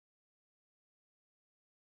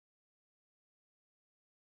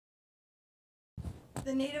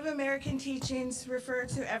The Native American teachings refer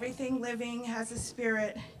to everything living has a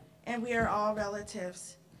spirit, and we are all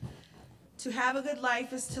relatives. To have a good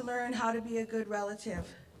life is to learn how to be a good relative.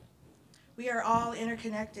 We are all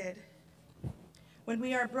interconnected. When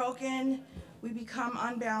we are broken, we become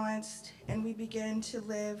unbalanced, and we begin to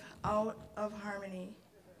live out of harmony.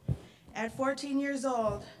 At 14 years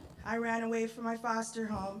old, I ran away from my foster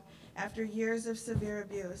home after years of severe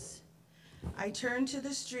abuse. I turned to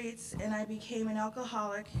the streets and I became an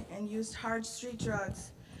alcoholic and used hard street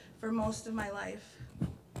drugs for most of my life.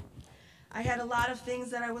 I had a lot of things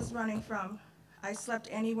that I was running from. I slept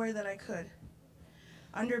anywhere that I could.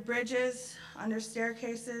 Under bridges, under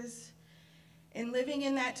staircases, and living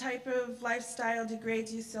in that type of lifestyle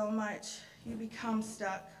degrades you so much, you become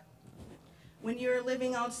stuck. When you're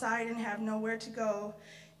living outside and have nowhere to go,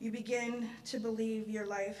 you begin to believe your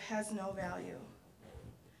life has no value.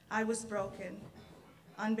 I was broken,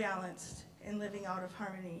 unbalanced, and living out of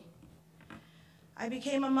harmony. I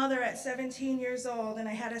became a mother at 17 years old, and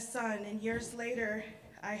I had a son, and years later,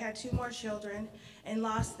 I had 2 more children and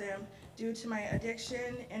lost them due to my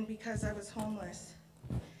addiction and because I was homeless.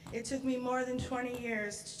 It took me more than 20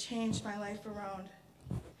 years to change my life around.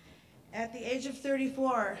 At the age of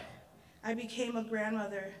 34, I became a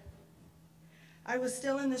grandmother. I was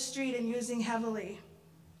still in the street and using heavily,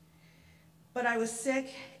 but I was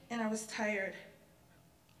sick and I was tired.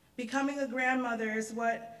 Becoming a grandmother is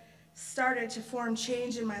what started to form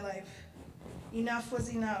change in my life. Enough was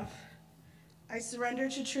enough. I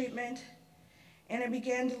surrendered to treatment, and I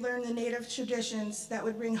began to learn the Native traditions that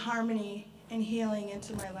would bring harmony and healing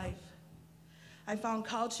into my life. I found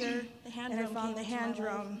culture, and I found the hand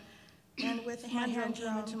drum. And with my hand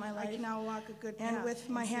drum, I can now walk a good path. And with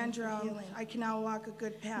my hand drum, I can now walk a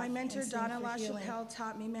good path. My mentor, Donna LaChapelle,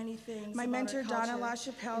 taught me many things. My mentor, Donna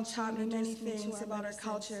LaChapelle, taught me many things about our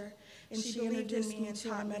culture. And she believed in me and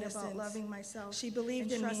taught me about loving myself. She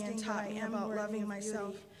believed in me and taught me about loving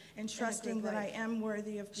myself and trusting that I am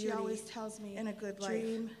worthy of beauty. She always tells me, in a good life,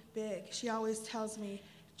 dream big. She always tells me,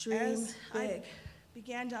 dream big.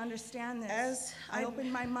 Began to understand this. As I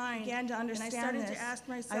opened my mind, began to understand and I started to ask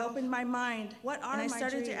myself, I opened my mind, what are my dreams? And I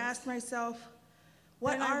started to ask myself,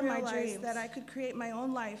 what are my dreams? That I could create my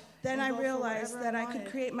own life. Then I realized that I could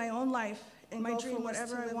create my own life and go for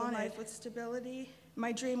whatever I wanted. Life with stability.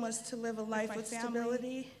 My dream was to live a life with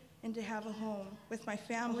stability and to have a home with my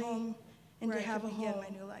family and to have a home,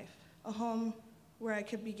 my new life. A home where I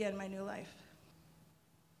could begin my new life.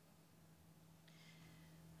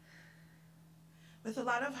 With a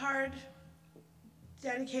lot of hard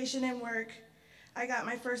dedication and work, I got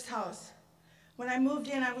my first house. When I moved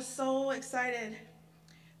in, I was so excited,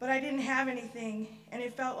 but I didn't have anything, and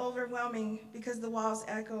it felt overwhelming because the walls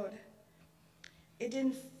echoed. It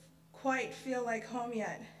didn't quite feel like home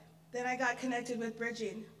yet. Then I got connected with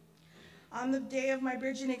bridging. On the day of my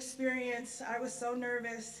bridging experience, I was so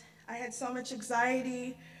nervous. I had so much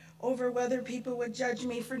anxiety over whether people would judge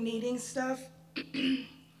me for needing stuff.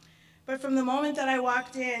 But from the moment that I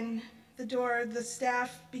walked in the door, the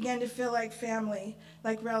staff began to feel like family,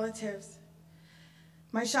 like relatives.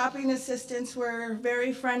 My shopping assistants were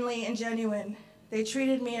very friendly and genuine. They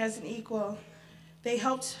treated me as an equal. They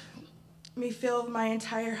helped me fill my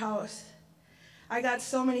entire house. I got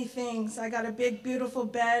so many things. I got a big, beautiful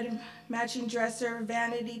bed, matching dresser,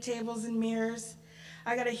 vanity tables and mirrors.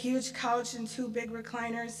 I got a huge couch and 2 big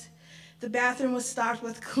recliners. The bathroom was stocked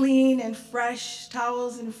with clean and fresh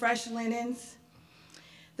towels and fresh linens.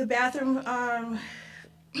 The bathroom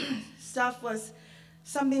stuff was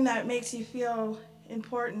something that makes you feel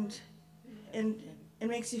important and it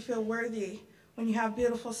makes you feel worthy when you have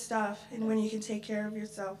beautiful stuff and when you can take care of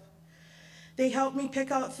yourself. They helped me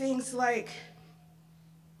pick out things like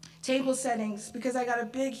table settings because I got a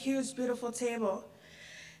big, huge, beautiful table.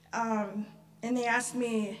 And they asked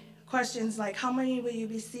me questions like, how many will you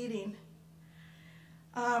be seating?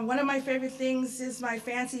 One of my favorite things is my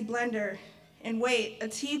fancy blender. And wait, a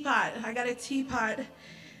teapot. I got a teapot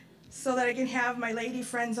so that I can have my lady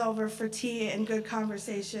friends over for tea and good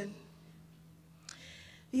conversation.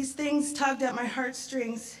 These things tugged at my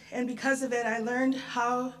heartstrings, and because of it, I learned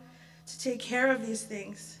how to take care of these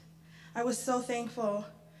things. I was so thankful.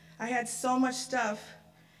 I had so much stuff.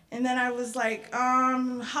 And then I was like,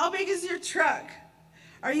 how big is your truck?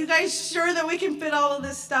 Are you guys sure that we can fit all of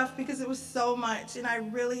this stuff? Because it was so much, and I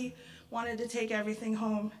really wanted to take everything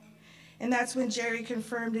home. And that's when Jerry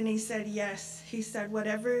confirmed, and he said yes. He said,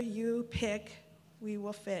 whatever you pick, we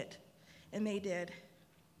will fit. And they did.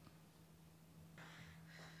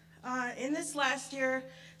 In this last year,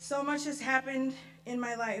 so much has happened in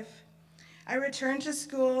my life. I returned to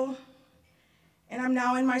school, and I'm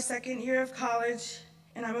now in my 2nd year of college,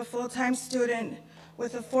 and I'm a full-time student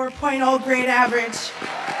with a 4.0 grade average.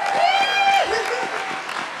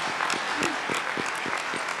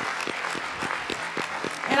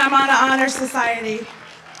 And I'm on an honor society.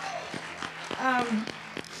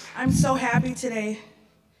 I'm so happy today.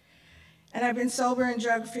 And I've been sober and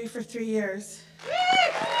drug-free for 3 years.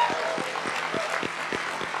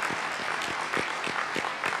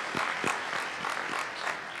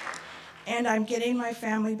 And I'm getting my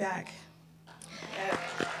family back.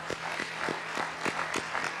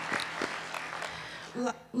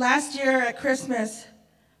 Last year at Christmas,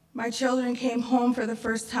 my children came home for the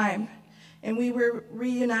first time, and we were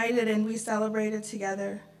reunited and we celebrated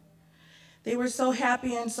together. They were so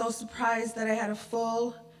happy and so surprised that I had a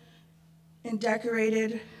full and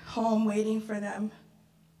decorated home waiting for them.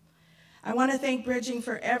 I want to thank Bridging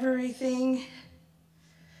for everything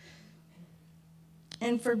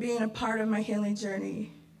and for being a part of my healing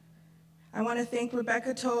journey. I want to thank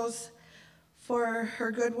Rebecca Toles for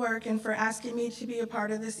her good work and for asking me to be a part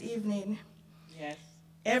of this evening. Yes.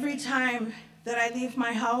 Every time that I leave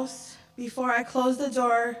my house, before I close the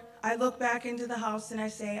door, I look back into the house and I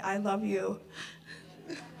say, I love you.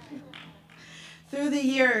 Through the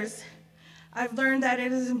years, I've learned that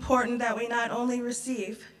it is important that we not only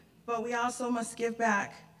receive, but we also must give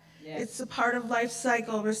back. Yes. It's a part of life's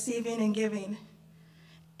cycle, receiving and giving.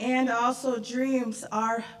 And also, dreams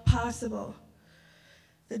are possible.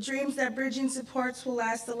 The dreams that Bridging supports will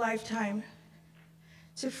last a lifetime.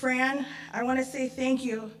 To Fran, I want to say thank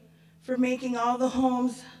you for making all the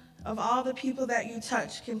homes of all the people that you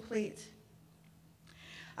touch complete.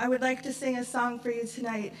 I would like to sing a song for you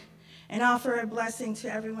tonight and offer a blessing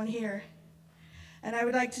to everyone here. And I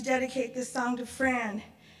would like to dedicate this song to Fran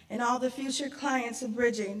and all the future clients of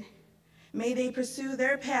Bridging. May they pursue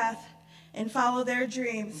their path and follow their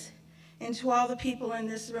dreams. And to all the people in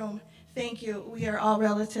this room, thank you. We are all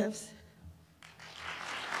relatives.